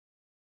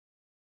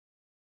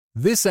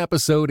This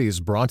episode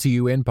is brought to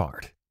you in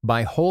part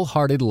by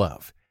Wholehearted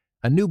Love,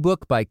 a new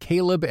book by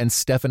Caleb and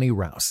Stephanie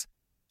Rouse.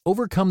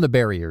 Overcome the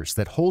barriers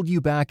that hold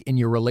you back in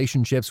your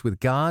relationships with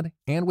God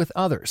and with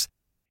others,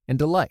 and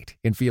delight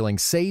in feeling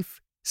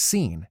safe,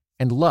 seen,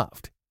 and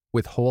loved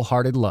with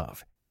Wholehearted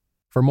Love.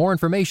 For more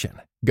information,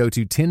 go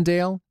to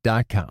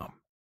Tyndale.com.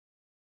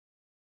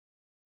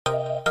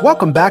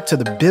 Welcome back to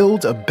the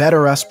Build a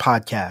Better Us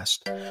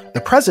podcast.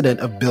 The president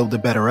of Build a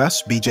Better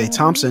Us, BJ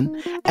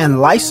Thompson, and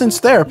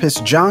licensed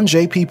therapist John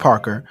J.P.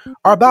 Parker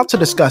are about to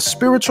discuss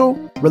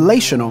spiritual,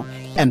 relational,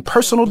 and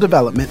personal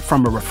development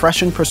from a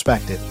refreshing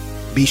perspective.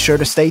 Be sure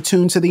to stay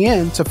tuned to the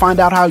end to find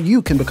out how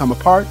you can become a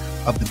part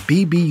of the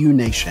BBU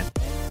Nation.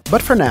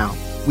 But for now,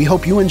 we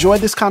hope you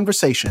enjoyed this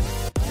conversation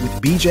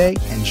with BJ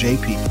and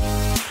JP.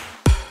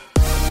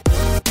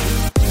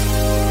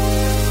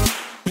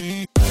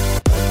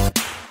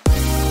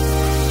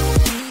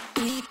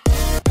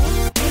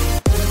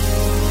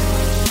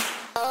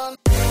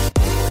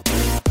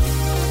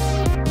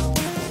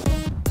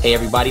 Hey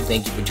everybody,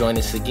 thank you for joining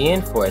us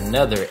again for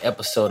another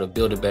episode of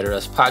Build a Better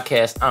Us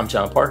podcast. I'm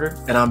John Parker.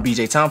 And I'm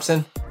BJ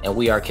Thompson. And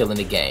we are killing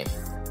the game.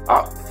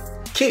 Oh,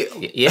 kill.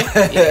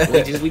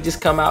 Yeah. We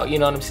just come out, you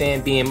know what I'm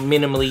saying, being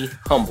minimally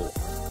humble.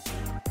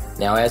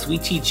 Now, as we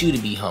teach you to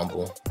be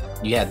humble,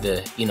 you have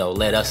to,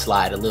 let us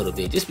slide a little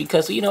bit. Just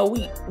because, we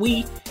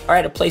are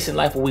at a place in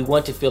life where we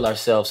want to feel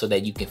ourselves so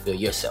that you can feel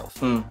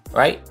yourself,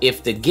 right?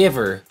 If the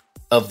giver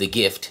of the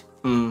gift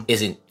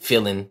isn't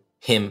feeling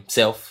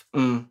himself,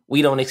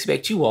 we don't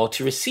expect you all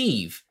to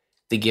receive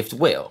the gift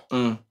well.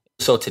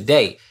 So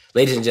today,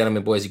 ladies and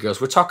gentlemen, boys and girls,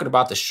 we're talking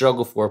about the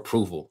struggle for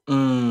approval.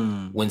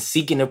 When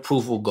seeking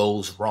approval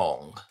goes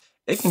wrong.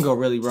 It can go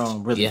really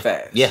wrong really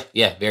fast. Yeah,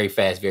 very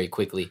fast, very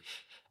quickly.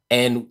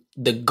 And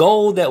the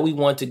goal that we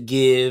want to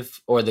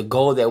give, or the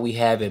goal that we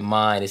have in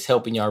mind, is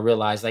helping y'all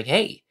realize, like,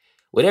 hey,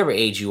 whatever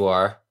age you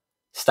are,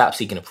 stop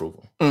seeking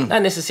approval.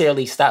 Not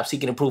necessarily stop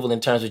seeking approval in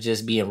terms of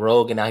just being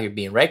rogue and out here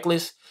being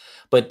reckless,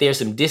 but there's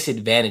some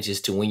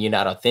disadvantages to when you're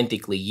not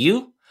authentically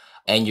you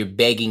and you're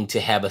begging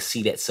to have a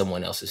seat at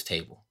someone else's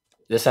table.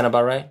 Does that sound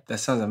about right? That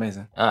sounds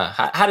amazing.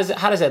 How does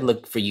that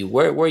look for you?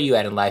 Where are you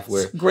at in life?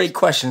 Great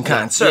question,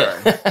 kind sir.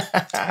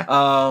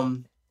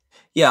 I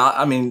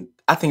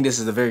think this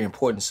is a very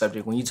important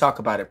subject. When you talk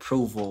about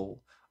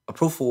approval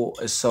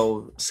is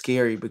so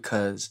scary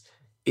because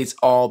it's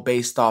all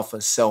based off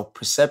of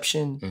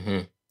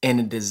self-perception and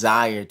a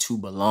desire to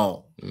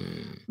belong.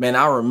 Man,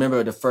 I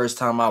remember the first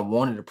time I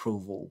wanted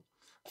approval.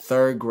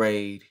 3rd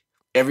grade,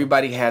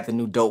 everybody had the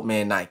new Dope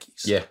Man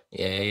Nikes. Yeah.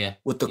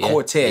 With the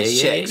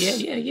Cortez checks.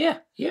 Yeah.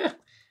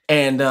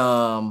 And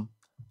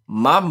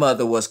my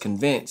mother was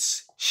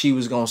convinced she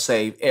was going to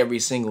save every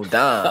single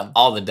dime.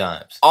 All the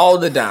dimes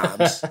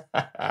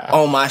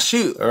on my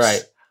shoes.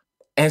 Right.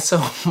 And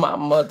so my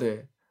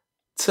mother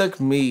took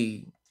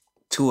me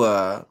to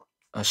a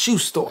shoe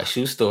store. A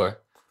shoe store.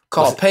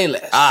 Called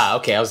Payless.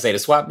 Okay. I was saying the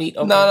swap meet?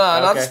 Okay. No,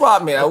 not the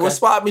swap meet. With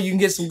swap meet, you can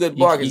get some good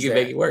bargains. You can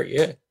make it work,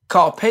 yeah.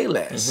 Called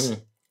Payless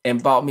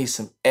and bought me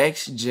some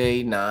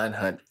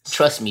XJ900s.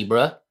 Trust me,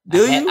 bruh.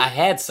 You? I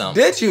had some.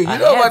 Did you? You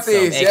know about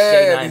these?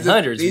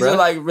 XJ900s, these are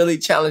like really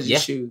challenging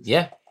shoes.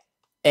 Yeah.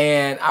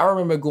 And I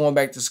remember going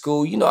back to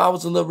school. I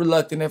was a little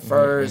reluctant at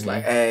first.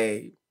 Like,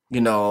 hey,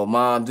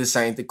 Mom, this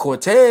ain't the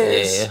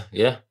Cortez.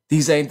 Yeah.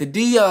 These ain't the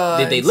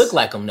Dion's. Did they look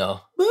like them,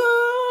 though?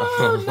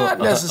 Not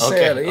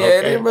necessarily.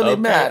 It didn't really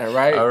matter,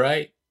 right? All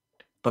right.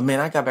 But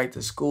man, I got back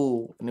to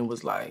school and it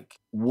was like,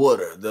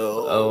 water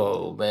though.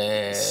 Oh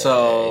man.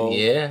 So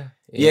yeah.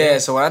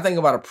 So when I think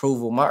about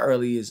approval, my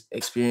earliest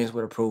experience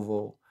with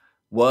approval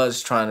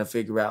was trying to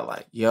figure out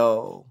like,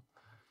 yo,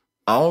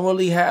 I don't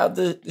really have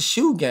the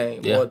shoe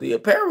game or the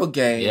apparel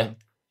game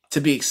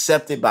to be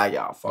accepted by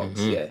y'all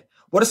folks. Yeah.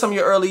 What are some of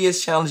your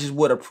earliest challenges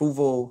with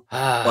approval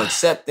or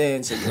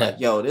acceptance? And you're like,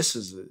 yo, this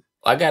is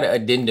I got an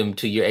addendum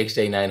to your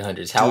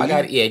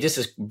XJ900s. Just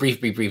a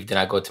brief, then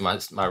I go to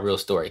my real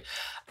story.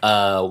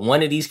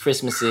 One of these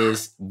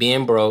Christmases,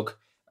 being broke,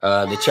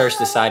 the church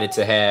decided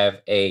to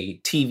have a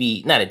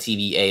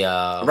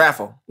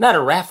raffle. Not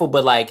a raffle,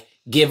 but like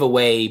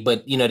giveaway.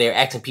 But they're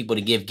asking people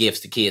to give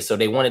gifts to kids, so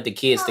they wanted the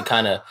kids to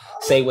kind of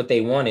say what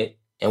they wanted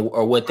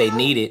or what they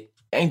needed.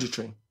 Angel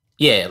tree.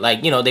 Yeah,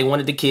 like they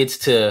wanted the kids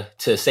to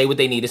say what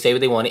they needed, say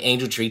what they wanted,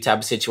 angel tree type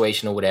of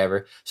situation or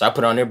whatever. So I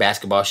put on their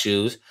basketball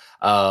shoes.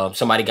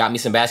 Somebody got me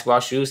some basketball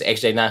shoes,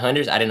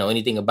 XJ900s. I didn't know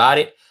anything about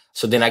it.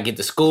 So then I get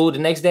to school the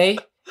next day.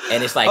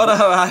 And it's like, hold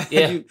on,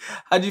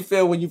 how'd you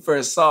feel when you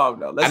first saw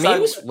them though? I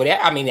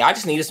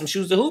just needed some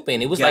shoes to hoop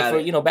in. It was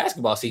for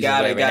basketball season.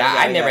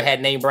 I never had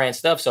name brand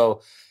stuff,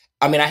 so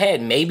I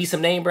had maybe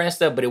some name brand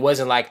stuff, but it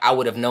wasn't like I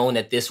would have known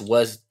that this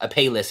was a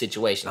Payless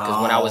situation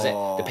because when I was at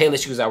the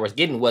Payless shoes I was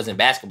getting wasn't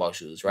basketball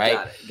shoes,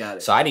 right? Got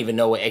it. So I didn't even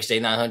know what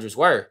XJ900s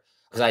were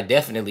because I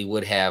definitely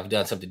would have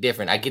done something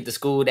different. I get to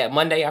school that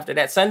Monday after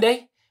that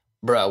Sunday.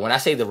 Bro, when I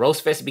say the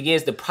roast fest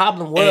begins, the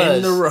problem was...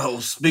 And the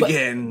roast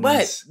begins.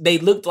 But they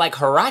looked like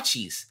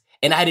Huaraches.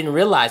 And I didn't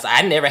realize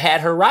I never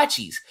had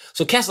Huaraches.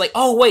 So Cass like,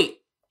 oh,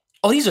 wait.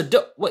 Oh, these are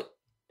dope. Wait.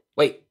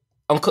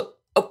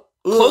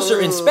 closer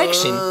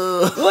inspection,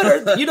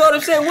 you know what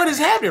I'm saying? What is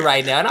happening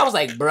right now? And I was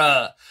like,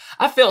 bruh,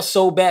 I felt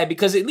so bad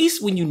because at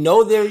least when you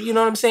know they're, you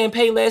know what I'm saying,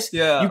 pay less,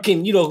 you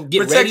can, get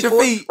protect ready your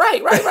for feet.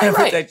 It. Right.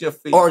 Protect your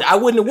feet. Or I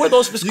wouldn't have wore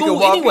those for school you can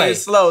walk anyway. in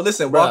slow.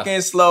 Listen, walk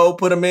in slow,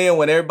 put them in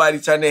when everybody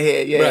turn their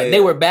head. Yeah, They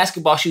were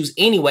basketball shoes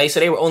anyway, so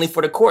they were only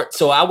for the court.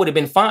 So I would have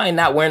been fine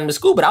not wearing them to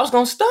school, but I was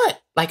going to stunt.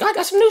 Like, I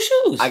got some new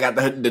shoes. I got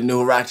the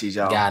new Hirachis,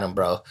 y'all. Got them,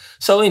 bro.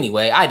 So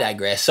anyway, I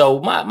digress. So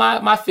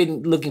my fit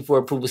looking for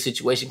approval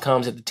situation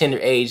comes at the tender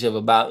age of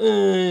about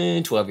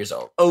 12 years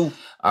old. Oh.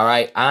 All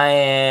right. I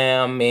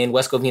am in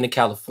West Covina,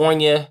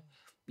 California.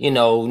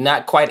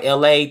 Not quite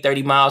LA,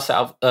 30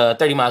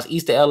 miles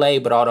east of LA,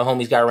 but all the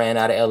homies got ran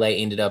out of LA,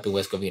 ended up in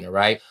West Covina,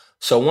 right?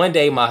 So one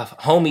day my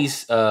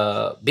homie's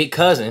big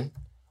cousin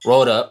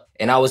rolled up,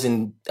 and I was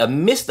in the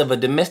midst of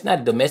not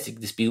a domestic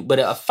dispute, but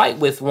a fight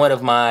with one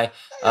of my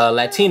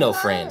Latino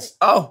friends.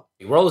 Oh.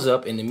 He rolls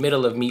up in the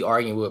middle of me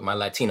arguing with my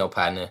Latino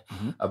partner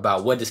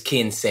about what does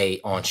Ken say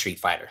on Street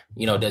Fighter.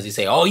 Does he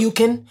say, oh, you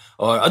can?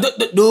 Or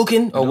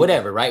Duken? Or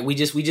whatever, right? We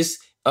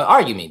just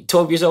argument.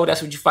 12 years old,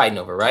 that's what you're fighting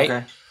over, right?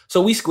 Okay.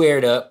 So we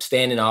squared up,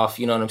 standing off,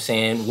 you know what I'm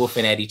saying,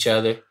 woofing at each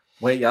other.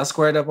 Wait, y'all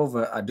squared up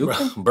over a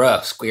Duken?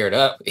 Bruh, squared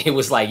up. It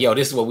was like, yo,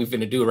 this is what we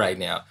finna do right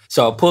now.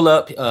 So I pull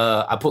up,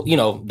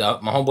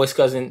 my homeboy's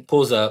cousin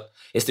pulls up.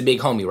 It's the big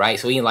homie, right?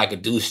 So he in like a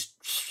douche,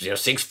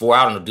 6'4",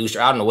 I don't know, douche,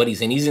 I don't know what he's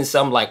in. He's in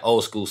some like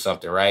old school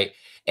something, right?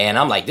 And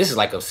I'm like, this is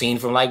like a scene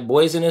from like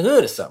Boys in the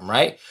Hood or something,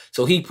 right?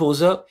 So he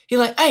pulls up. He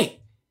like,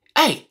 hey,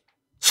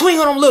 swing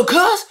on him, little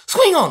cuz,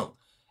 swing on him.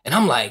 And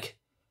I'm like,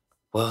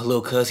 well,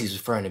 little cuz, he's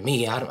referring to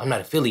me. I'm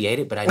not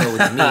affiliated, but I know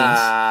what he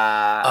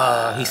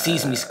means. He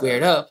sees me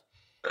squared up.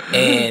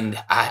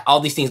 And all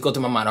these things go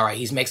through my mind. All right,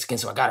 he's Mexican,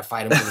 so I gotta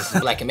fight him because this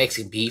is black and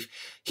Mexican beef.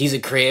 He's a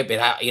Crip, and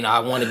I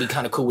want to be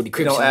kind of cool with the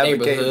Crips in the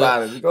neighborhood.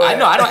 I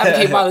know I don't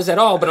advocate violence at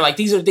all, but like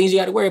these are the things you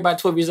got to worry about.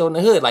 12 years old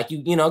in the hood, like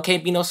you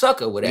can't be no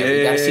sucker, whatever.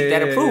 You got to seek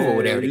that approval,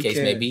 whatever the case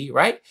may be,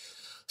 right?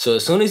 So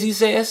as soon as he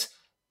says,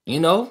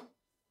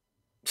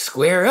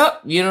 square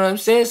up, you know what I'm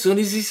saying? As soon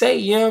as he say,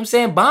 you know what I'm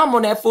saying, bomb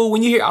on that fool.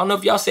 When you hear, I don't know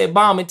if y'all said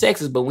bomb in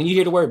Texas, but when you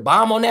hear the word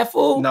bomb on that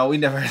fool. No, we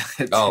never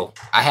had that. Oh,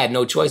 I had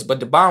no choice but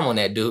to bomb on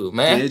that dude,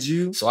 man. Did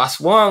you? So I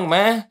swung,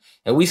 man.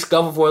 And we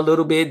scuffled for a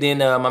little bit. Then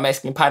my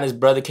Mexican partner's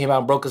brother came out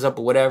and broke us up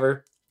or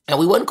whatever. And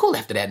we wasn't cool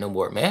after that no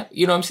more, man.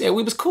 You know what I'm saying?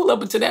 We was cool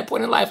up until that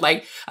point in life.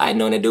 Like, I had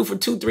known that dude for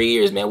 2-3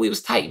 years, man. We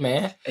was tight,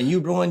 man. And you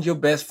ruined your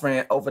best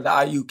friend over the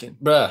Ayukin.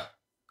 Bruh,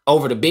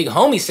 over the big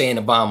homie saying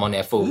the bomb on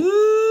that fool.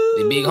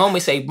 The big homie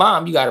say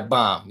bomb, you got to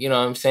bomb. You know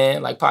what I'm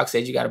saying? Like Pac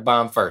said, you got to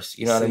bomb first.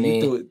 You know what I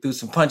mean? You threw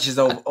some punches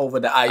over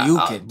the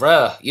Ayukin.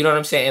 Bruh, you know what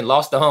I'm saying? And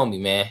lost the homie,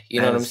 man.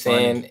 You know what I'm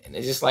saying? And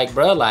it's just like,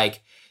 bruh,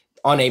 like,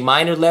 on a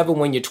minor level,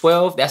 when you're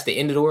 12, that's the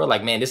end of the world.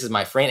 Like, man, this is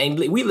my friend. And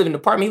we live in an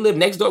apartment. He lived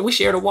next door. We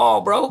shared a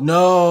wall, bro.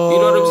 No. You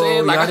know what I'm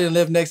saying? Like, I didn't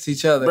live next to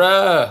each other.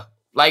 Bruh.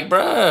 Like,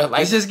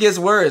 it just gets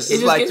worse.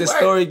 It's like the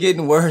story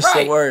getting worse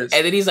and worse.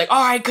 And then he's like,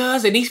 all right,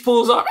 cuz. And he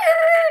pulls off.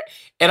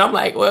 And I'm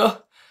like,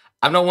 well,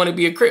 I don't want to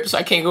be a Crip, so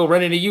I can't go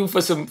running to you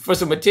for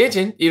some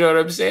attention. You know what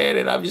I'm saying?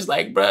 And I'm just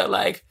like, bruh,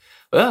 like,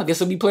 well, I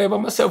guess I'll be playing by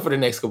myself for the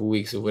next couple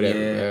weeks or whatever.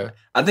 Yeah.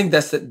 I think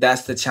that's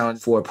the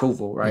challenge for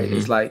approval, right? Mm-hmm.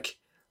 It's like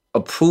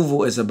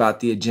approval is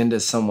about the agenda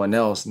of someone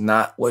else,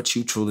 not what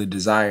you truly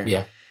desire.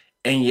 Yeah.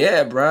 And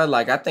yeah, bruh,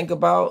 like I think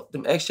about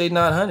them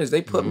XJ900s.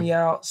 They put me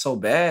out so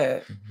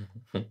bad.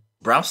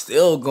 Bro, I'm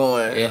still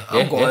going.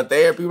 I'm going to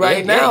therapy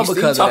right now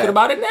because talking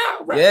about it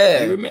now, bro.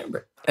 Yeah. You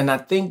remember. And I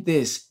think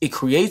it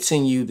creates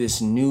in you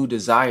this new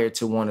desire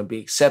to want to be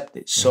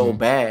accepted so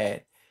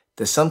bad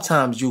that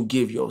sometimes you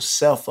give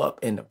yourself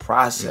up in the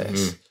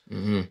process.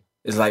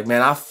 It's like,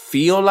 man, I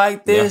feel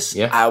like this.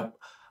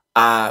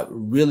 I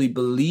really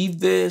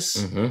believe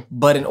this.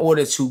 But in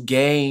order to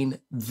gain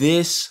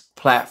this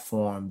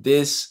platform,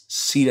 this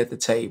seat at the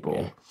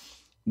table,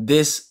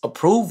 this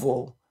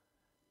approval,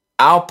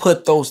 I'll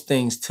put those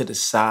things to the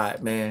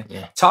side, man.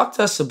 Yeah. Talk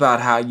to us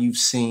about how you've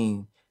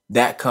seen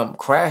that come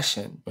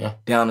crashing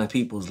down in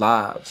people's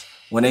lives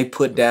when they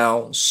put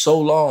down so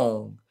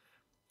long,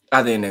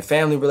 either in their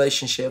family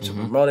relationships or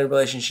romantic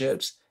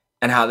relationships,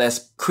 and how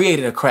that's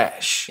created a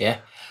crash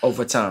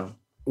over time.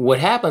 What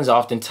happens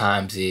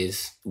oftentimes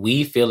is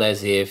we feel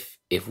as if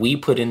we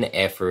put in the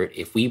effort,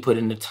 if we put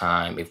in the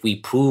time, if we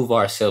prove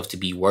ourselves to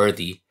be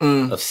worthy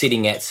of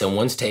sitting at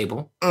someone's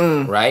table,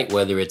 right?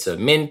 Whether it's a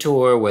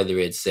mentor, whether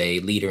it's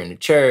a leader in the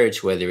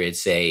church, whether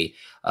it's a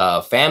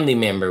family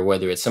member,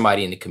 whether it's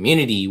somebody in the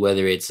community,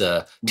 whether it's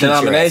a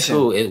teacher at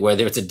school,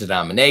 whether it's a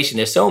denomination.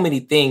 There's so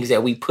many things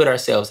that we put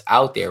ourselves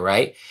out there,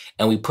 right?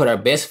 And we put our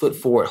best foot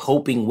forward,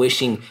 hoping,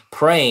 wishing,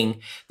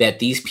 praying that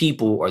these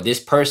people or this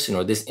person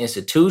or this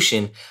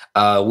institution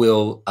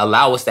will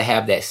allow us to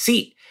have that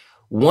seat.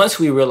 Once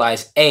we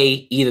realize,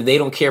 A, either they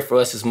don't care for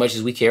us as much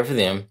as we care for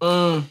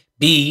them,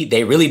 B,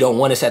 they really don't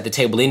want us at the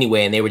table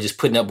anyway, and they were just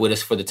putting up with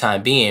us for the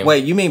time being.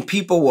 Wait, you mean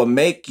people will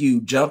make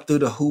you jump through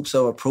the hoops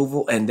of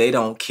approval and they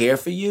don't care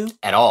for you?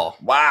 At all.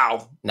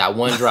 Wow. Not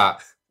one drop.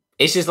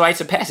 It's just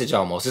rites of passage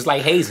almost. It's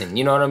like hazing.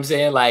 You know what I'm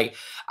saying? Like,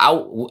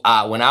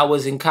 when I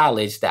was in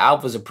college, the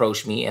Alphas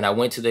approached me, and I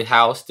went to the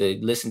house to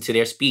listen to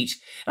their speech.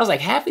 And I was like,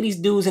 half of these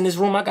dudes in this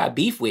room I got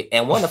beef with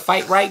and want to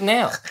fight right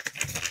now.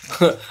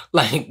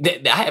 Like,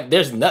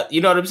 there's nothing,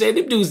 you know what I'm saying?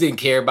 Them dudes didn't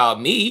care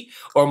about me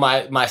or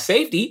my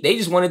safety. They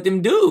just wanted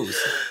them dudes.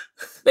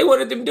 They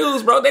wanted them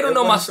dudes, bro. They don't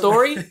know my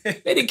story.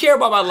 They didn't care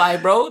about my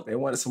life, bro. They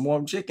wanted some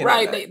warm chicken.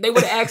 Right. They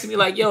would have asked me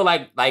like, yo,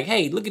 like,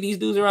 hey, look at these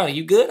dudes around. Are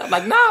you good? I'm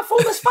like, nah, fool,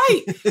 let's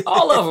fight.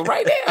 All of them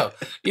right now.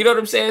 You know what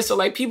I'm saying? So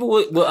like people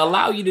will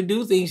allow you to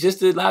do things just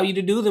to allow you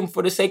to do them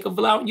for the sake of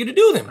allowing you to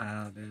do them.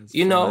 Wow,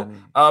 you know?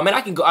 And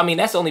I can go, I mean,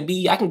 that's only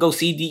B. I can go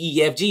C, D,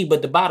 E, F, G.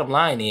 But the bottom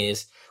line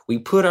is, we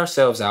put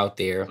ourselves out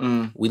there.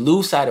 We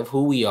lose sight of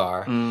who we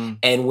are.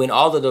 And when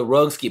all of the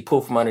rugs get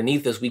pulled from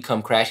underneath us, we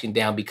come crashing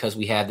down because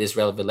we have this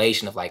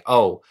revelation of like,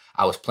 oh,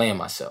 I was playing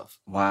myself.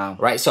 Wow.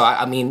 Right. So,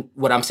 I mean,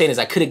 what I'm saying is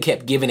I could have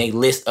kept giving a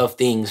list of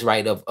things,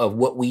 right, of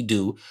what we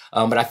do.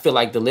 But I feel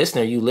like the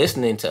listener, you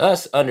listening to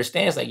us,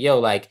 understands like, yo,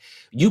 like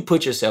you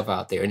put yourself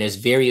out there and there's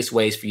various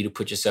ways for you to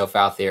put yourself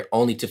out there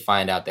only to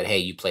find out that, hey,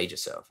 you played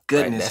yourself.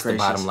 Goodness right? That's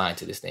gracious. The bottom line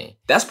to this thing.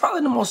 That's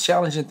probably the most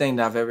challenging thing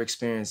that I've ever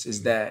experienced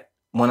is that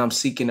when I'm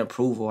seeking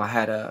approval, I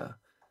had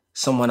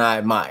someone I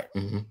admired.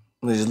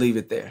 Let's just leave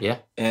it there. Yeah.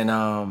 And,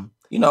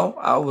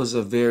 I was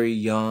a very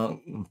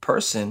young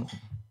person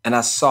and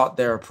I sought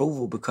their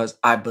approval because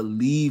I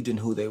believed in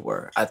who they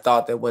were. I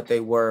thought that what they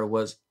were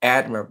was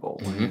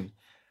admirable.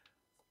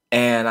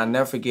 And I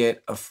never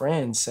forget a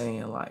friend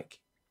saying like,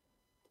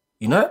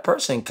 that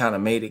person kind of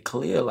made it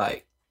clear,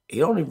 like, he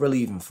don't really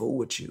even fool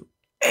with you.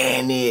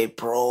 And it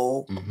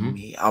broke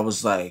me. I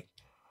was like,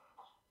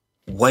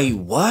 wait,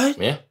 what?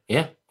 Yeah.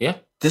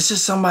 This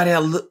is somebody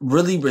I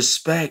really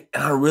respect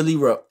and I really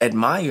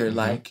admire.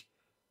 Like,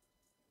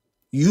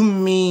 you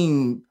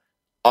mean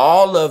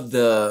all of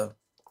the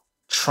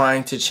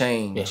trying to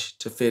change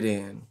to fit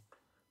in,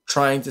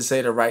 trying to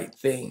say the right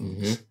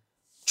things,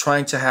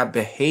 trying to have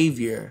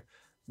behavior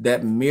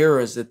that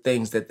mirrors the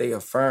things that they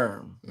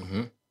affirm,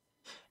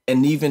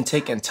 and even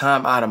taking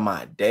time out of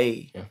my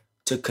day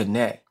to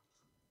connect.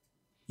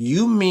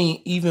 You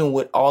mean even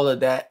with all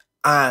of that,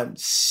 I'm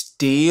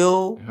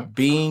still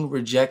being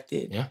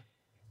rejected? Yeah.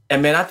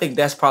 And man, I think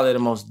that's probably the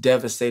most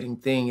devastating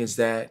thing is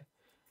that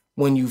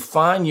when you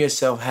find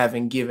yourself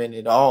having given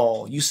it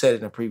all, you said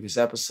in a previous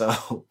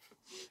episode,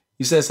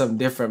 you said something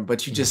different,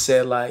 but you just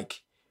said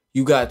like,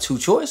 you got two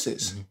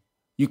choices.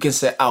 You can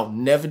say, I'll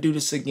never do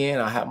this again.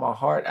 I'll have my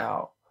heart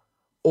out.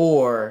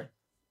 Or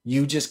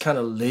you just kind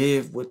of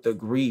live with the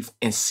grief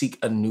and seek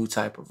a new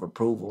type of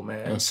approval,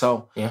 man.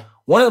 So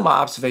one of my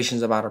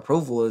observations about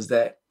approval is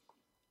that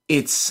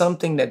it's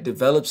something that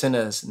develops in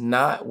us,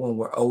 not when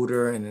we're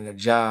older and in a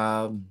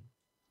job,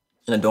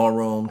 in a dorm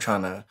room,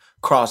 trying to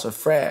cross a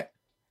frat.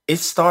 It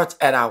starts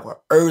at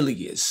our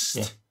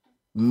earliest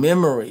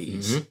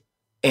memories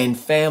and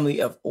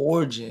family of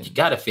origin. You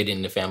got to fit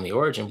in the family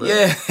origin, bro.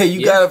 Yeah,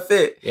 you got to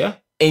fit. Yeah.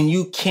 And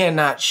you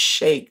cannot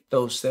shake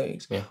those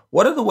things. Yeah.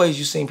 What are the ways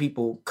you've seen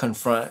people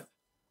confront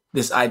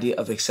this idea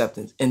of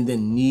acceptance and the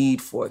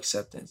need for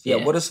acceptance? Yeah.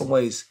 What are some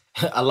ways?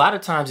 A lot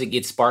of times it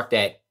gets sparked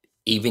at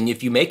even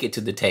if you make it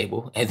to the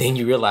table and then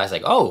you realize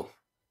like, oh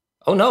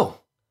no,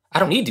 I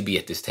don't need to be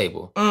at this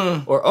table.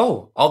 Or,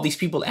 all these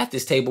people at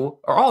this table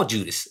are all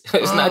Judas.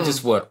 It's not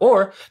just one.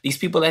 Or these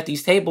people at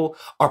this table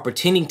are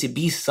pretending to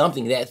be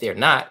something that they're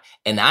not.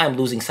 And I'm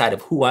losing sight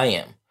of who I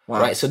am. Wow.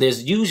 Right. So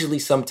there's usually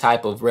some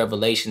type of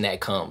revelation that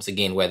comes,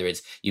 again, whether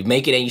it's you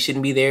make it and you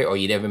shouldn't be there or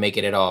you never make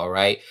it at all.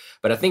 Right.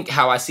 But I think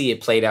how I see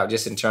it played out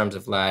just in terms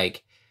of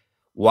like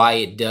why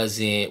it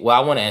doesn't. Well,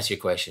 I want to answer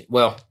your question.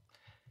 Well,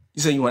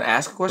 you said you want to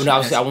ask a question?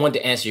 No, I wanted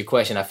to answer your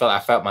question. I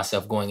felt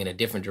myself going in a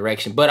different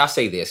direction. But I'll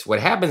say this. What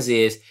happens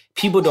is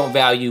people don't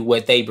value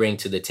what they bring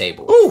to the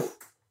table. Ooh.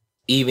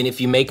 Even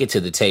if you make it to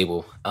the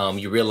table,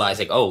 you realize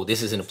like,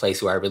 this isn't a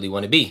place where I really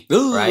want to be,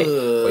 right?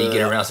 Or you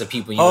get around some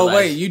people and you realize,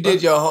 wait, you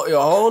did your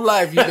whole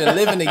life. You've been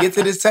living to get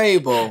to this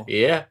table.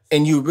 Yeah.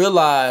 And you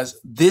realize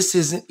this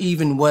isn't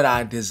even what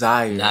I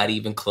desire. Not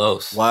even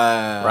close.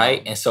 Wow.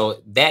 Right? And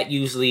so that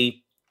usually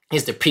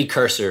is the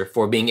precursor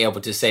for being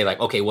able to say like,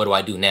 okay, what do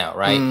I do now,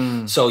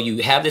 right? So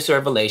you have this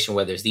revelation,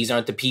 whether it's these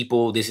aren't the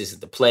people, this isn't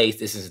the place,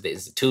 this isn't the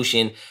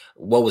institution.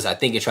 What was I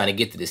thinking trying to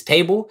get to this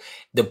table?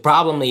 The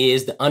problem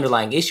is the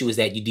underlying issue is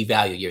that you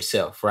devalue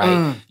yourself,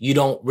 right? You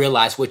don't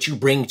realize what you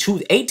bring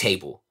to a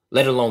table,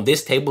 let alone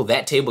this table,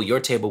 that table, your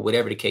table,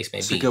 whatever the case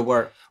may be. Good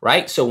work.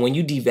 Right? So when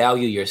you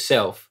devalue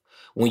yourself,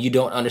 when you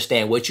don't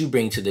understand what you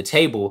bring to the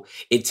table,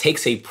 it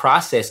takes a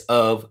process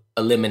of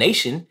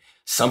elimination.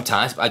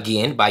 Sometimes,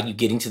 again, by you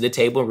getting to the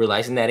table and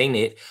realizing that ain't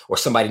it, or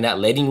somebody not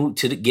letting you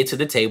get to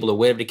the table or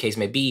whatever the case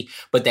may be,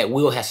 but that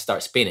wheel has to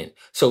start spinning.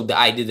 So the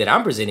idea that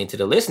I'm presenting to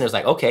the listeners,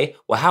 like, okay,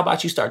 well, how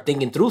about you start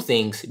thinking through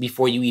things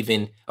before you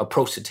even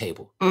approach the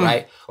table,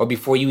 right? Or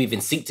before you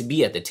even seek to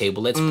be at the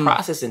table. Let's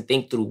process and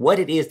think through what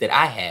it is that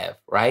I have,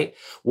 right?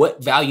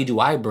 What value do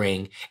I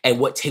bring and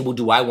what table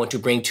do I want to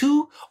bring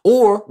to,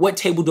 or what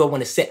table do I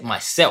want to set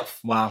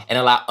myself and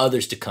allow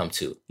others to come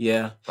to?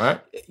 Yeah.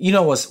 Right? You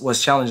know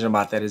what's challenging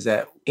about that is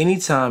that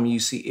anytime you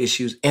see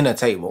issues in a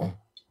table,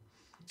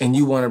 and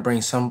you want to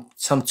bring some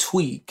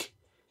tweak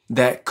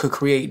that could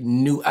create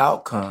new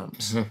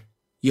outcomes,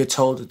 you're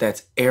told that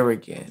that's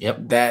arrogant. Yep.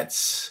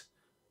 That's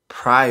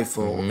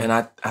prideful. And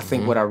I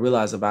think what I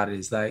realize about it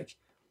is like,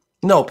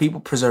 no, people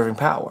preserving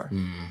power.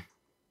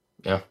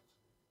 Yeah.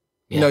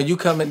 You know, you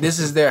come in, this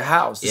is their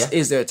house. This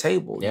is their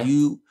table. Yeah.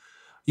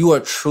 You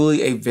are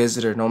truly a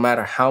visitor, no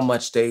matter how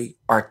much they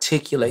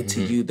articulate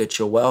to you that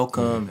you're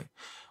welcome,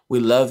 we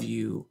love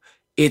you.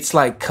 It's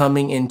like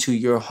coming into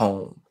your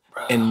home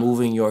and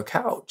moving your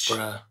couch.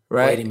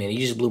 Right? Wait a minute,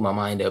 you just blew my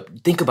mind up.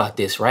 Think about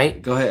this, right?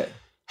 Go ahead.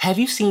 Have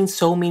you seen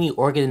so many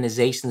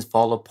organizations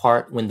fall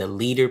apart when the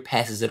leader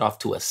passes it off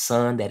to a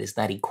son that is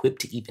not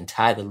equipped to even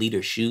tie the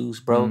leader's shoes,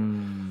 bro?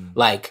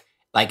 Like,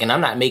 and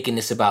I'm not making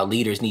this about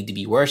leaders need to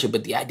be worshipped,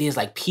 but the idea is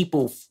like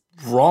people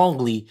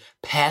wrongly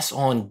pass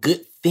on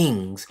good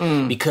things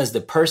because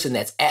the person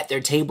that's at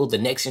their table, the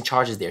next in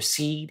charge is their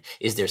seed,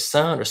 is their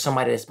son, or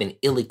somebody that's been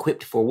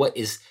ill-equipped for what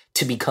is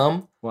to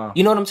become. Wow.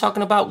 You know what I'm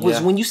talking about? Was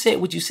when you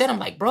said what you said, I'm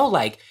like, bro,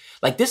 like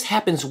this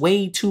happens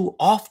way too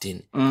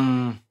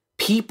often.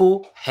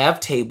 People have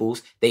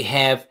tables, they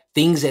have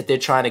things that they're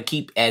trying to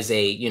keep as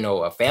a, you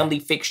know, a family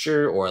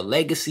fixture or a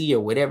legacy or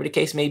whatever the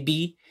case may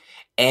be,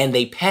 and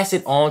they pass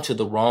it on to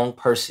the wrong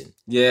person.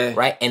 Yeah.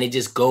 Right? And it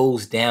just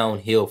goes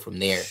downhill from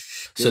there.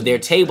 So their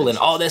table and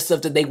all that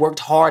stuff that they worked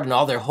hard and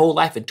all their whole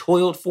life and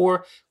toiled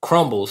for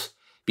crumbles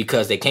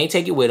because they can't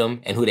take it with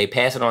them, and who they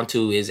pass it on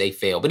to is a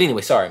fail. But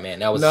anyway, sorry, man.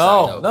 That was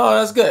no,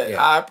 that's good.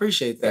 Yeah. I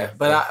appreciate that.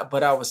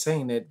 But I was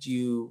saying that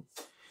you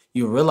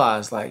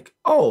realize like,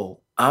 oh,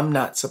 I'm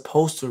not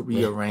supposed to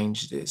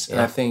rearrange this.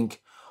 And I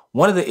think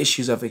one of the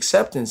issues of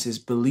acceptance is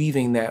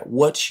believing that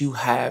what you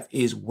have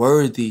is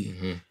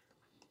worthy.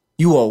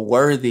 You are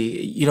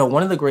worthy. You know,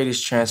 one of the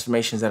greatest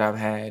transformations that I've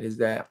had is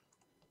that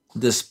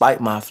despite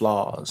my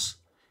flaws,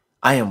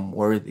 I am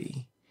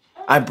worthy.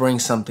 I bring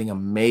something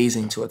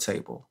amazing to a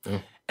table.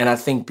 And I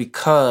think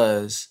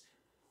because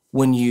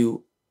when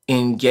you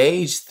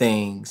engage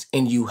things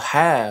and you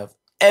have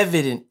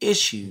evident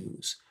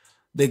issues,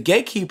 the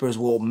gatekeepers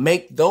will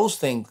make those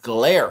things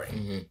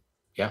glaring.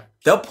 Yeah.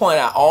 They'll point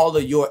out all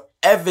of your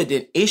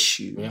evident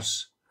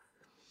issues.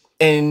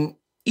 And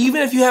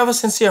even if you have a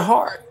sincere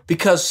heart,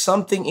 because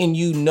something in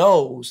you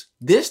knows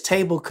this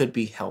table could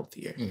be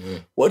healthier.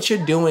 What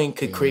you're doing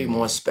could create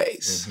more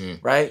space,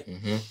 right?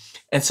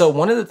 And so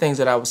one of the things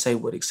that I would say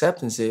with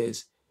acceptance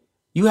is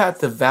you have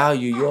to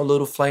value your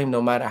little flame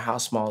no matter how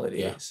small it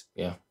is.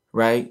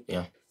 Right?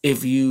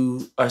 If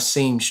you are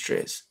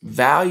seamstress,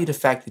 value the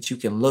fact that you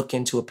can look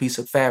into a piece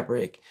of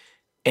fabric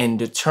and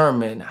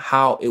determine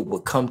how it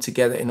would come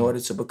together in order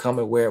to become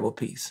a wearable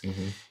piece.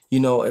 You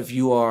know, if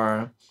you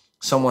are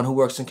someone who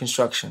works in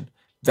construction,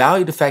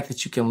 value the fact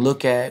that you can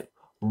look at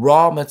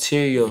raw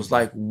materials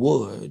like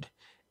wood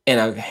and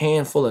a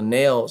handful of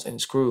nails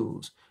and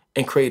screws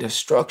and create a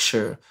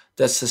structure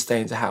that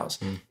sustains a house.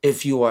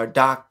 If you are a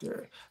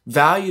doctor,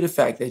 value the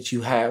fact that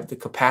you have the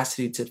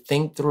capacity to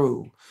think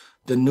through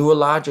the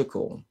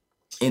neurological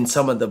in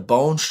some of the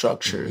bone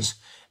structures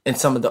and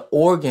some of the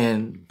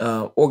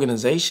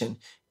organization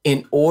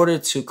in order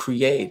to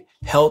create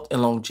health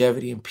and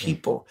longevity in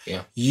people.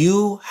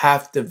 You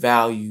have to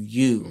value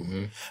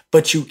you,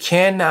 but you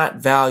cannot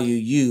value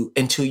you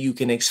until you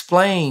can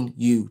explain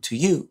you to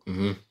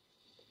you.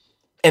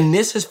 And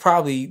this is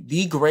probably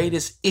the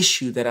greatest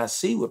issue that I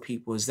see with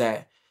people is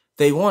that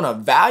they want to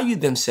value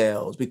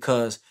themselves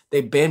because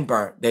they've been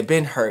burnt, they've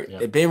been hurt,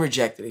 they've been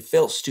rejected, they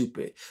felt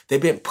stupid,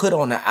 they've been put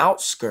on the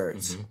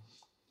outskirts.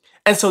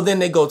 And so then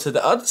they go to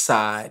the other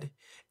side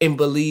and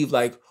believe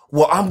like,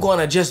 well, I'm going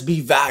to just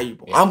be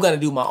valuable. I'm going to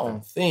do my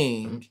own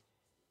thing.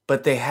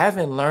 But they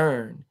haven't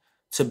learned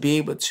to be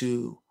able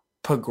to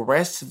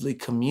progressively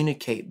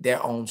communicate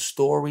their own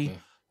story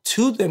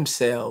to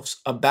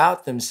themselves,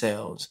 about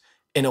themselves,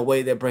 in a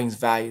way that brings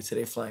value to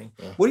their flame.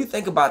 What do you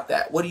think about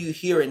that? What do you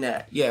hear in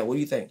that? Yeah, what do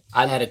you think?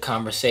 I had a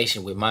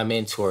conversation with my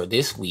mentor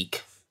this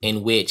week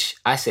in which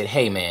I said,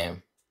 hey,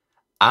 man,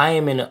 I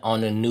am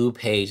on a new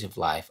page of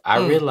life. I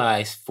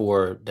realized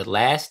for the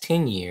last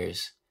 10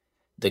 years,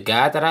 the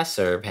God that I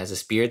serve has a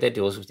spirit that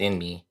dwells within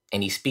me,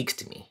 and he speaks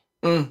to me.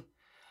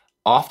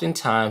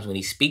 Oftentimes when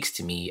he speaks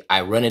to me,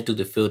 I run it through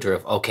the filter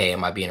of, okay,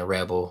 am I being a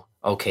rebel?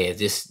 Okay, is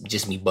this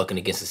just me bucking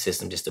against the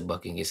system, just to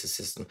buck against the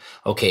system?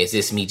 Okay, is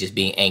this me just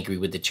being angry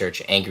with the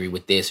church, or angry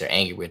with this, or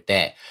angry with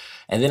that?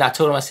 And then I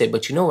told him, I said,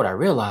 but you know what I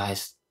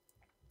realized?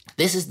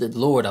 This is the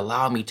Lord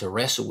allowing me to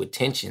wrestle with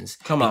tensions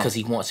because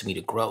he wants me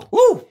to grow.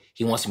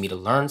 He wants me to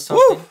learn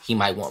something. He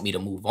might want me to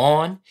move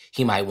on.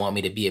 He might want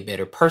me to be a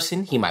better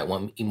person. He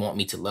want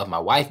me to love my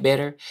wife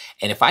better.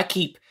 And if I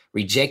keep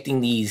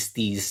rejecting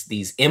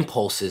these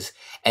impulses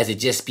as it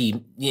just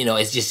be, you know,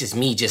 it's just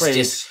me, just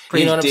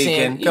you know what I'm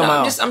saying? You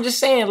know, I'm just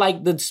saying,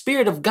 like, the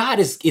Spirit of God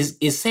is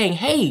saying,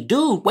 hey,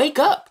 dude, wake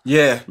up.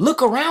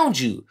 Look around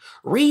you.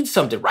 Read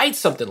something, write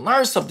something,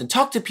 learn something,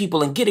 talk to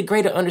people and get a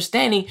greater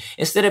understanding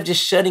instead of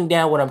just shutting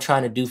down what I'm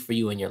trying to do for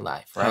you in your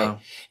life, right?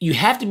 You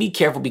have to be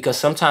careful because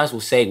sometimes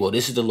we'll say, well,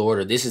 this is the Lord,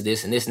 or this is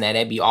this and this and that.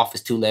 That'd be off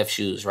his two left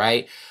shoes,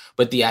 right?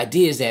 But the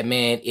idea is that,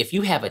 man, if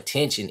you have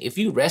attention, if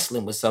you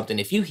wrestling with something,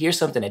 if you hear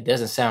something that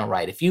doesn't sound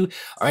right, if you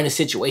are in a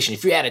situation,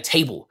 if you're at a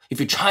table, if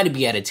you're trying to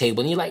be at a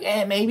table and you're like,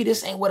 maybe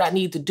this ain't what I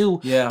need to do,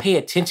 pay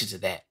attention to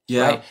that.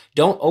 Yeah. Right?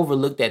 Don't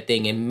overlook that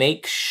thing and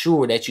make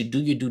sure that you do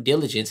your due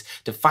diligence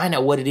to find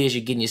out what it is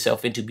you're getting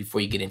yourself into before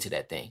you get into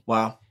that thing.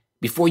 Wow.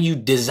 Before you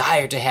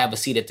desire to have a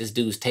seat at this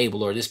dude's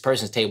table or this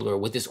person's table or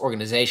with this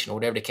organization or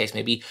whatever the case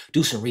may be,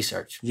 do some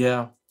research.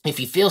 Yeah. If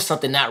you feel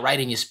something not right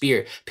in your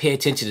spirit, pay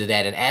attention to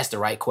that and ask the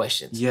right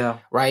questions. Yeah.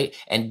 Right?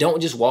 And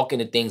don't just walk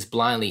into things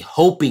blindly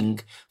hoping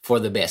for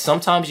the best.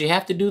 Sometimes you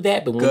have to do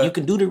that, but when you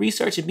can do the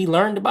research and be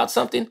learned about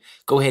something,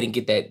 go ahead and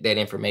get that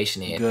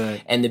information in.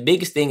 Good. And the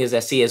biggest thing is I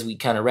see as we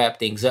kind of wrap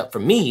things up for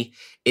me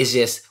is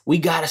just we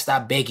got to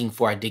stop begging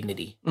for our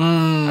dignity.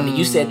 I mean,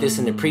 you said this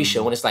in the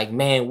pre-show and it's like,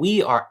 man,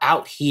 we are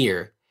out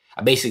here.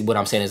 Basically, what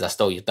I'm saying is I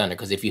stole your thunder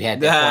because if you had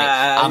that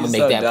point, I'm going to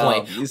make that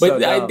point. But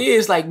the idea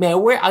is like,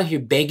 man, we're out here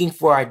begging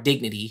for our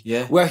dignity.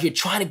 Yeah. We're out here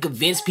trying to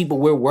convince people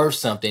we're worth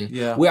something.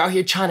 Yeah. We're out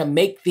here trying to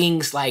make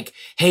things like,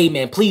 hey,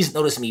 man, please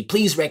notice me.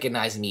 Please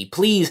recognize me.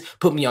 Please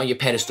put me on your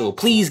pedestal.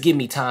 Please give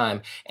me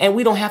time. And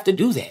we don't have to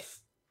do that.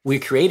 We're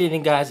created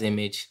in God's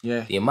image,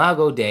 the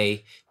Imago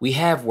Dei. We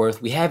have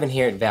worth. We have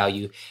inherent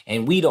value.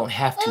 And we don't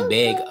have to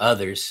beg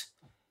others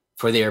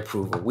for their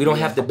approval. We don't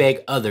have to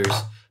beg others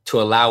to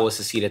allow us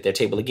a seat at their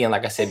table. Again,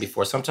 like I said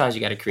before, sometimes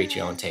you got to create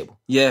your own table.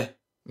 Yeah.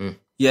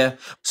 Yeah.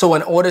 So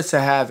in order to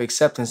have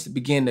acceptance, to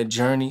begin the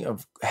journey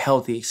of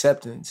healthy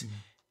acceptance,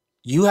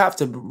 you have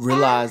to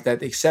realize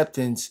that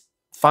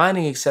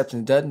finding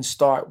acceptance doesn't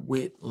start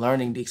with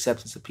learning the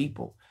acceptance of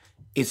people.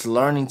 It's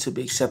learning to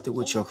be accepted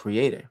with your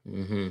creator.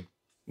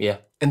 Yeah.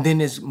 And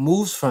then it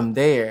moves from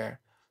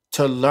there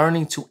to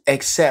learning to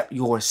accept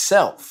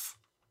yourself,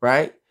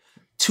 right?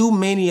 Too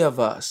many of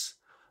us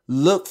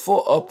look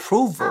for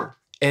approval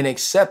and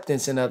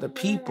acceptance in other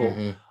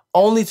people,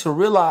 only to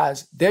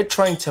realize they're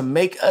trying to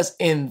make us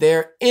in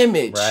their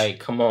image. Right.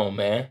 Come on,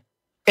 man.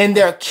 And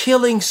they're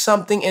killing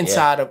something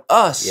inside of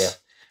us. Yeah.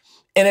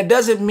 And it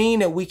doesn't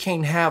mean that we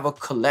can't have a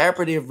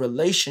collaborative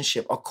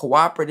relationship, a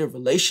cooperative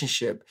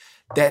relationship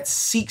that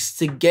seeks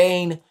to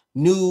gain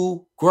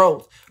new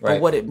growth. Right.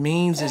 But what it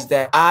means is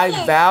that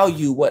I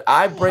value what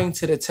I bring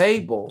to the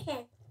table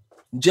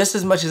just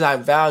as much as I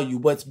value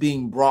what's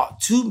being brought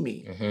to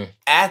me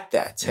at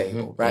that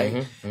table,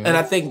 right? And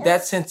I think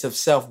that sense of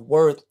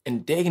self-worth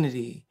and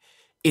dignity,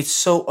 it's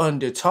so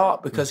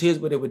under-taught because here's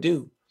what it would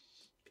do.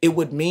 It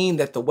would mean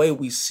that the way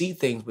we see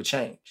things would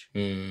change.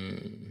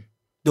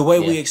 The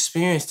way we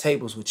experience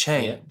tables would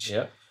change.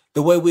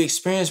 The way we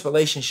experience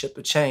relationship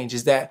would change.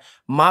 Is that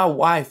my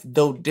wife,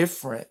 though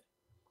different,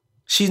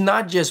 she's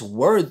not just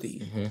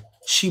worthy.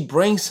 She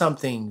brings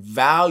something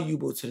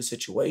valuable to the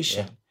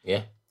situation.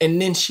 And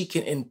then she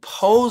can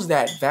impose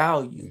that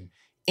value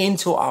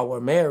into our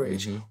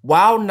marriage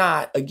while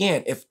not,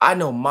 again, if I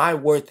know my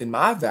worth and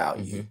my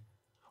value,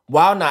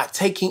 while not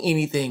taking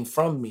anything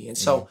from me. And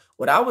so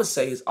what I would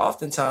say is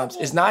oftentimes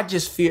it's not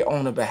just fear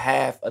on the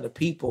behalf of the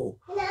people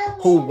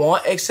who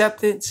want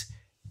acceptance.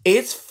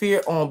 It's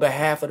fear on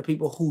behalf of the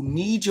people who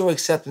need your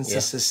acceptance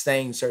to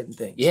sustain certain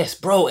things. Yes,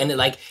 bro. And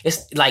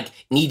it's like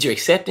need your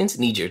acceptance,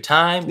 need your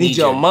time, need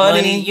your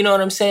money. You know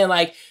what I'm saying?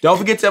 Like, don't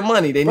forget that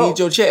money. They need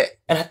your check.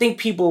 And I think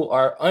people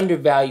are not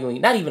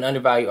even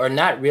undervaluing, or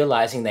not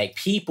realizing that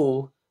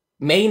people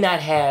may not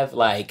have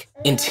like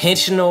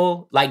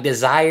intentional like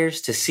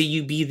desires to see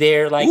you be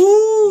there, like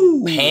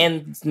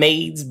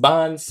handmaids,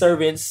 bond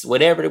servants,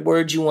 whatever the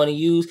word you want to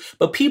use.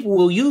 But people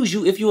will use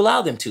you if you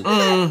allow them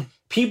to.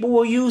 People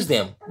will use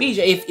them.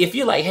 BJ, if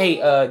you're like, hey,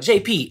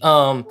 JP,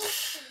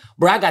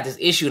 bro, I got this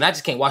issue and I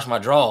just can't wash my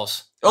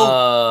drawers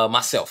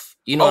myself.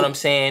 You know what I'm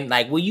saying?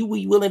 Like, will you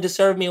willing to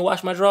serve me and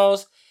wash my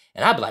drawers?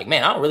 And I'd be like,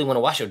 man, I don't really want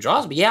to wash your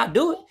drawers, but yeah, I'll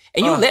do it.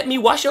 And you let me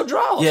wash your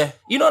drawers. Yeah.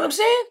 You know what I'm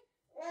saying?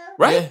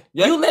 Right?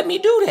 Yeah. You let me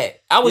do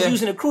that. I was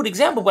using a crude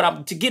example,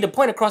 but to get a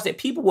point across that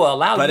people will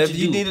allow you to do. But if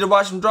you needed to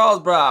wash some drawers,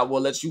 bro, I will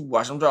let you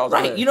wash some drawers.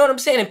 Right. You know what I'm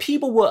saying? And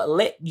people will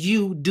let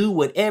you do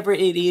whatever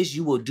it is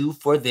you will do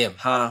for them.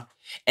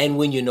 And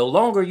when you're no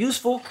longer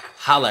useful,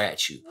 holler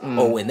at you.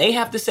 Or when they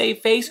have to save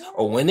face,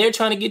 or when they're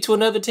trying to get to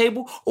another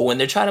table, or when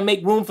they're trying to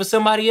make room for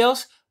somebody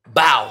else,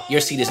 bow, your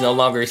seat is no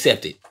longer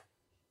accepted.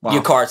 Wow.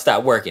 Your card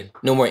stopped working.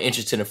 No more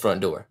interest in the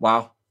front door.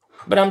 Wow.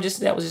 But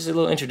that was just a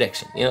little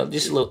introduction. You know,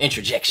 just a little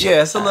interjection.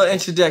 Yeah, it's a little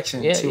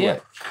introduction to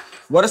it.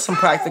 What are some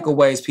practical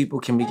ways people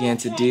can begin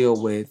to deal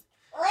with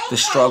the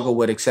struggle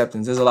with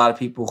acceptance? There's a lot of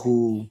people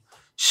who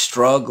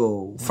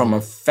struggle from a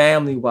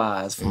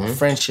family-wise, from a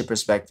friendship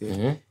perspective,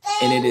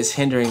 and it is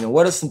hindering them.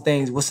 What's some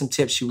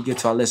tips you would give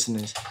to our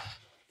listeners?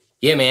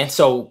 Yeah, man.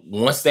 So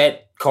once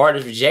that card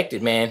is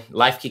rejected, man,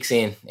 life kicks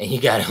in and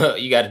you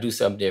gotta do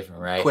something different,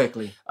 right?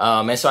 Quickly.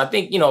 And so I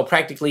think,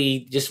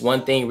 practically just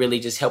one thing, really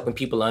just helping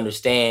people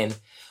understand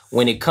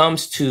when it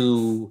comes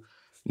to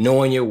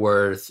knowing your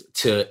worth,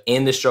 to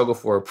end the struggle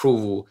for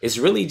approval, is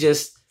really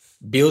just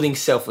building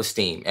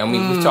self-esteem. And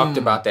we've talked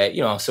about that,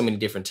 so many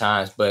different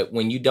times. But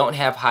when you don't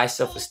have high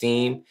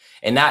self-esteem,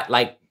 and not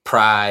like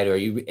pride or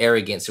you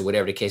arrogance or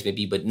whatever the case may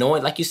be. But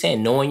knowing, like you're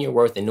saying, knowing your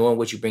worth and knowing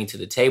what you bring to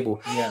the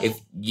table. Yeah.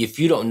 If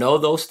you don't know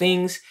those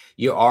things,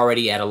 you're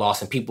already at a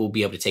loss and people will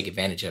be able to take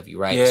advantage of you,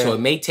 right? Yeah. So it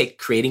may take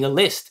creating a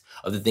list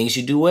of the things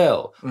you do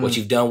well, what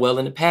you've done well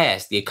in the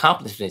past, the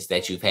accomplishments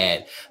that you've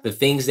had, the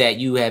things that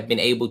you have been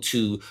able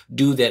to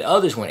do that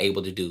others weren't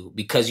able to do,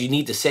 because you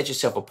need to set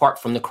yourself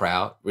apart from the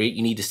crowd, right?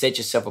 You need to set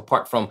yourself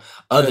apart from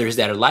others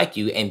that are like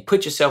you and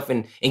put yourself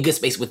in good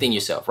space within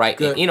yourself, right?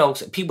 Good. You know,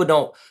 people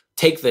don't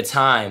take the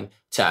time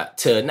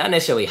to not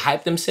necessarily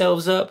hype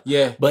themselves up,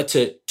 but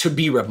to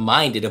be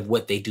reminded of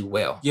what they do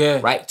well,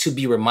 right? To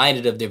be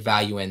reminded of their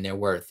value and their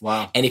worth.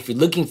 Wow. And if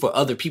you're looking for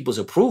other people's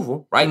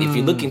approval, right? If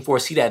you're looking for a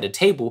seat at the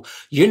table,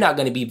 you're not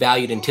going to be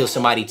valued until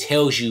somebody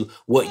tells you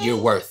what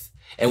you're worth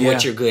and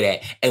what you're good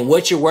at. And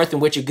what you're worth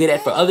and what you're good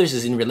at for others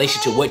is in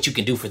relation to what you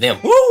can do for them.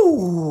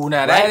 Woo!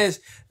 Now Right?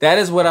 that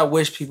is what I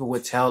wish people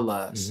would tell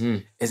us,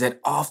 is that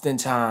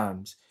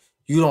oftentimes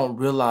you don't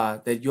realize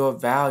that your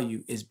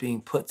value is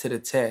being put to the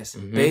test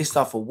based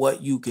off of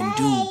what you can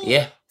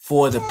do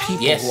for the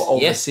people who are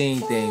overseeing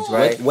things,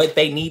 right? What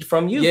they need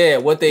from you. Yeah,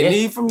 what they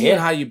need from you and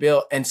how you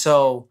build. And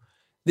so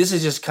this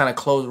is just kind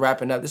of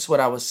wrapping up. This is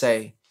what I would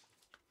say.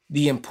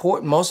 The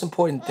most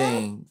important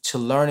thing to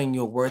learning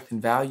your worth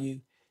and value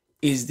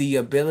is the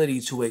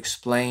ability to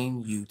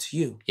explain you to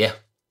you. Yeah.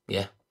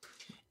 Yeah.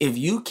 If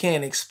you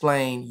can't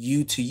explain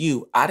you to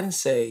you, I didn't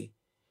say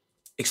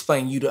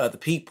explain you to other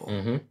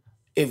people.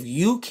 If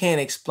you can't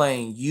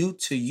explain you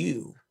to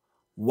you,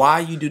 why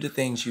you do the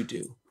things you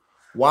do,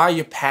 why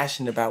you're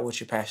passionate about what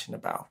you're passionate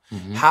about,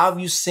 how have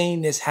you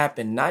seen this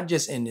happen, not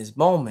just in this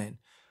moment,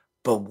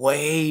 but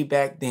way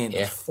back then,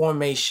 the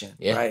formation,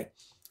 right?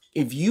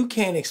 If you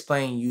can't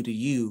explain you to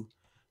you,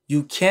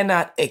 you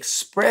cannot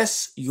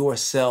express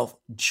yourself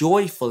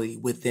joyfully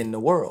within the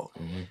world.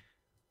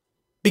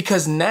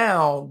 Because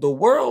now the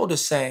world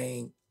is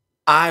saying,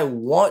 I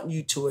want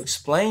you to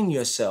explain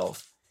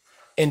yourself.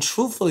 And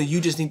truthfully, you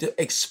just need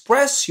to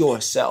express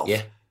yourself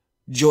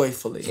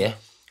joyfully. Yeah.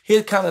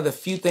 Here's kind of the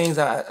few things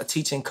I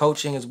teach in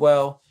coaching as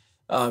well.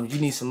 You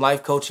need some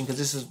life coaching because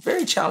this is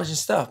very challenging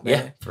stuff, man.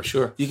 Yeah, for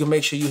sure. You can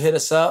make sure you hit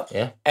us up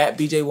at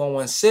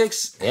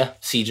BJ116. Yeah.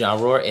 C. John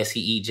Roar,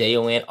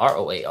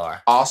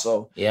 SEEJONROAR.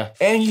 Also. Yeah.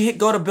 And you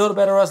go to Build a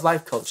Better Us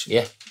Life Coaching.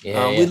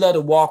 Yeah. We'd love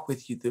to walk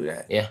with you through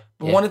that. Yeah.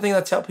 But one of the things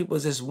I tell people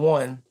is this: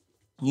 one,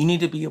 you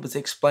need to be able to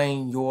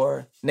explain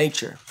your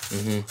nature.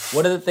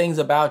 What are the things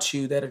about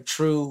you that are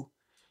true,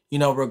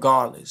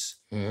 regardless?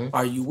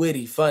 Are you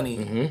witty,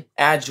 funny,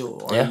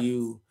 agile? Are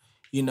you,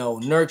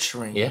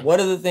 nurturing? What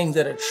are the things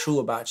that are true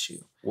about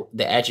you?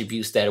 The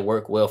attributes that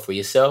work well for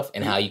yourself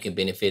and how you can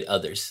benefit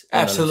others. You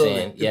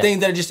Absolutely. The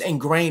things that are just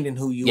ingrained in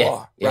who you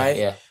are, right?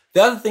 Yeah.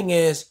 The other thing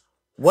is,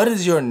 what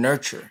is your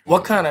nurture?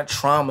 What kind of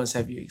traumas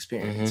have you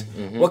experienced?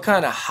 What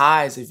kind of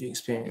highs have you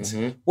experienced?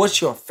 What's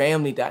your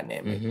family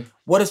dynamic?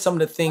 What are some of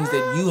the things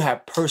that you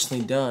have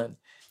personally done?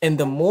 And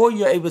the more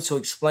you're able to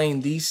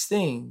explain these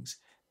things,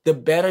 the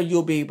better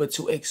you'll be able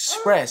to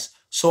express.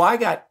 So I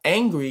got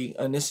angry,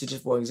 and this is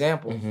just for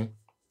example.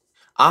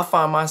 I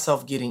find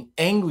myself getting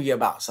angry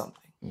about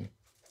something.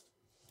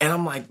 And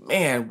I'm like,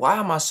 man, why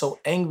am I so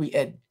angry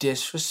at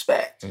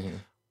disrespect?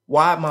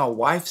 Why my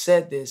wife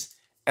said this,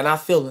 and I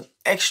feel an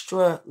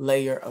extra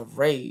layer of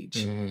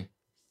rage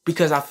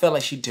because I felt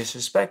like she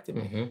disrespected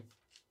me.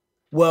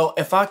 Well,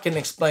 if I can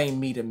explain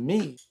me to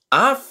me,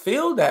 I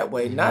feel that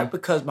way, not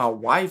because my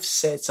wife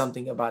said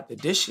something about the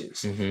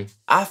dishes.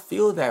 I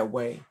feel that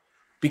way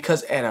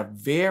because at a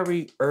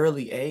very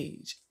early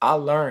age, I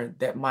learned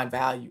that my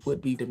value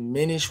would be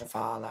diminished if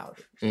I allowed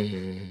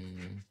it.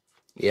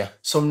 Yeah.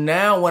 So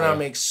now when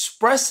I'm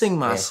expressing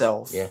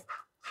myself,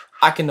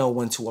 I can know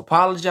when to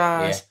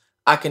apologize.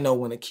 I can know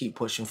when to keep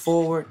pushing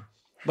forward.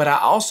 But I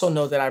also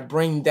know that I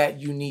bring that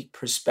unique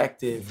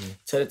perspective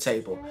to the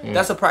table.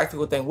 That's a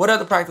practical thing. What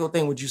other practical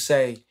thing would you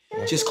say?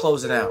 Just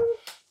close it out.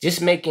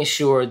 Just making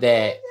sure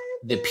that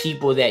the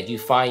people that you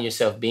find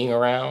yourself being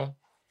around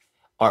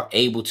are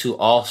able to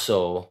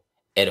also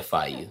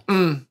edify you.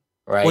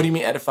 Right? What do you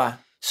mean edify?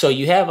 So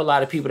you have a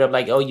lot of people that are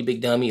like, oh, you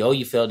big dummy. Oh,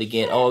 you failed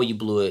again. Oh, you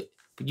blew it.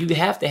 But you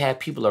have to have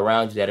people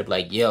around you that are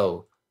like,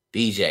 yo,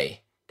 BJ,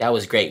 that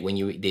was great when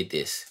you did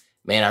this.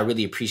 Man, I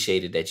really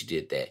appreciated that you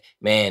did that.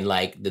 Man,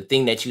 like the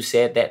thing that you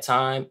said that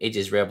time, it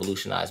just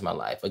revolutionized my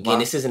life. Again,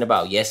 This isn't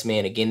about yes,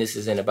 man. Again, this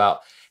isn't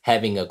about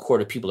having a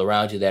court of people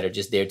around you that are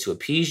just there to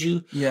appease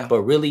you,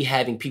 but really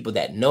having people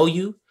that know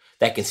you,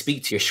 that can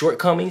speak to your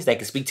shortcomings, that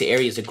can speak to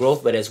areas of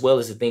growth, but as well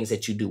as the things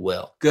that you do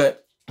well. Good.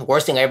 The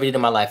worst thing I ever did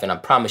in my life, and I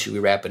promise you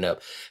we're wrapping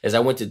up, is I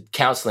went to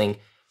counseling,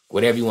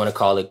 whatever you want to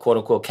call it, quote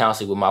unquote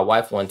counseling with my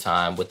wife one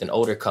time with an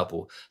older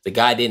couple. The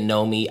guy didn't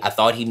know me. I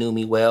thought he knew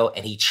me well,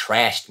 and he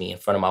trashed me in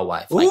front of my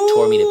wife, like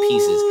tore me to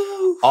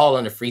pieces, all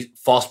under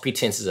false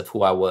pretenses of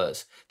who I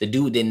was. The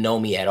dude didn't know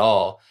me at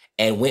all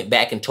and went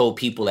back and told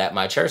people at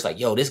my church, like,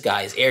 yo, this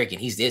guy is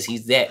arrogant. He's this,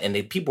 he's that. And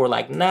the people were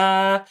like,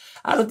 nah,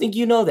 I don't think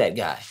you know that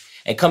guy.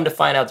 And come to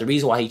find out the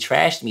reason why he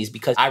trashed me is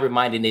because I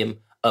reminded him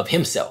of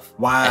himself.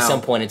 Wow. At some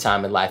point in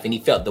time in life. And he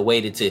felt the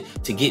way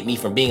to get me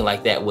from being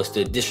like that was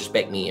to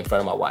disrespect me in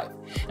front of my wife.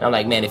 And I'm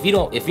like, man, if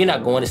you're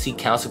not going to seek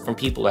counsel from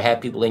people or have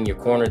people in your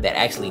corner that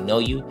actually know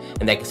you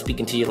and that can speak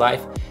into your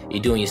life,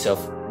 you're doing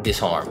yourself this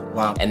harm.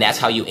 Wow. And that's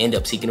how you end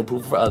up seeking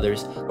approval for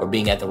others or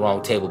being at the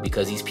wrong table,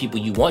 because these people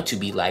you want to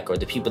be like, or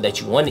the people that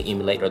you want to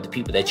emulate, or the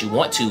people that you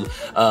want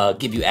to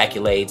give you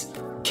accolades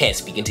can't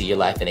speak into your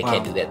life, and they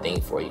can't do that thing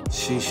for you.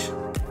 Sheesh.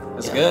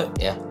 That's good.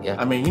 Yeah.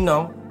 I mean,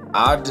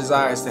 our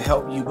desire is to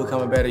help you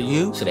become a better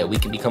you, so that we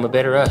can become a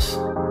better us.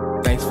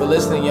 Thanks for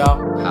listening, y'all.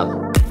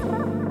 Holla.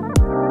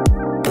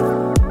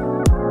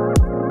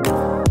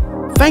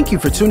 Thank you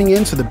for tuning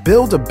in to the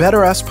Build a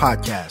Better Us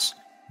podcast.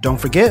 Don't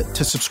forget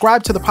to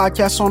subscribe to the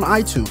podcast on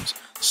iTunes,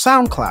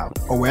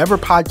 SoundCloud, or wherever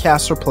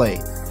podcasts are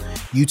played.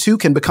 You too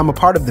can become a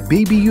part of the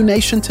BBU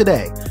Nation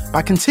today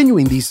by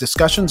continuing these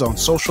discussions on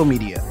social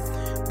media.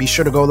 Be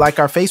sure to go like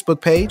our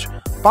Facebook page,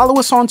 follow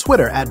us on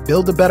Twitter at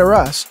Build a Better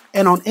Us,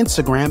 and on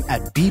Instagram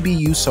at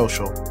BBU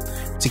Social.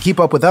 To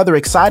keep up with other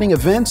exciting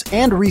events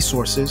and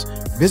resources,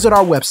 visit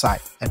our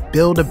website at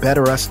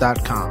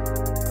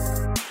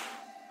buildabetterus.com.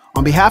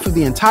 On behalf of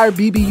the entire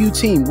BBU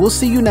team, we'll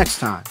see you next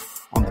time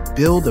on the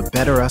Build a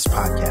Better Us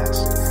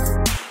podcast.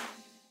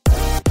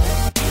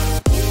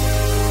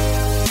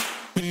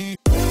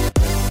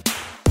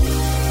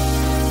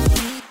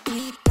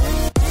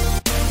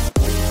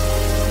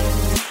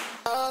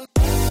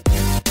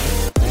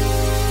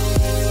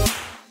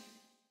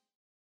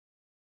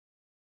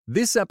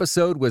 This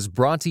episode was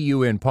brought to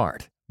you in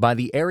part by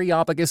the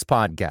Areopagus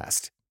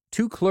Podcast,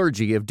 two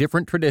clergy of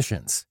different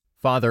traditions,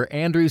 Father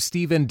Andrew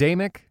Stephen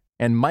Damick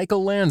and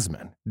Michael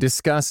Landsman,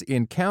 discuss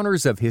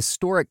encounters of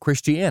historic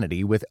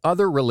Christianity with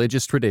other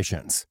religious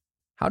traditions.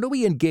 How do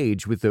we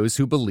engage with those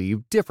who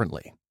believe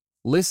differently?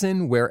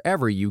 Listen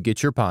wherever you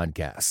get your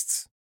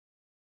podcasts.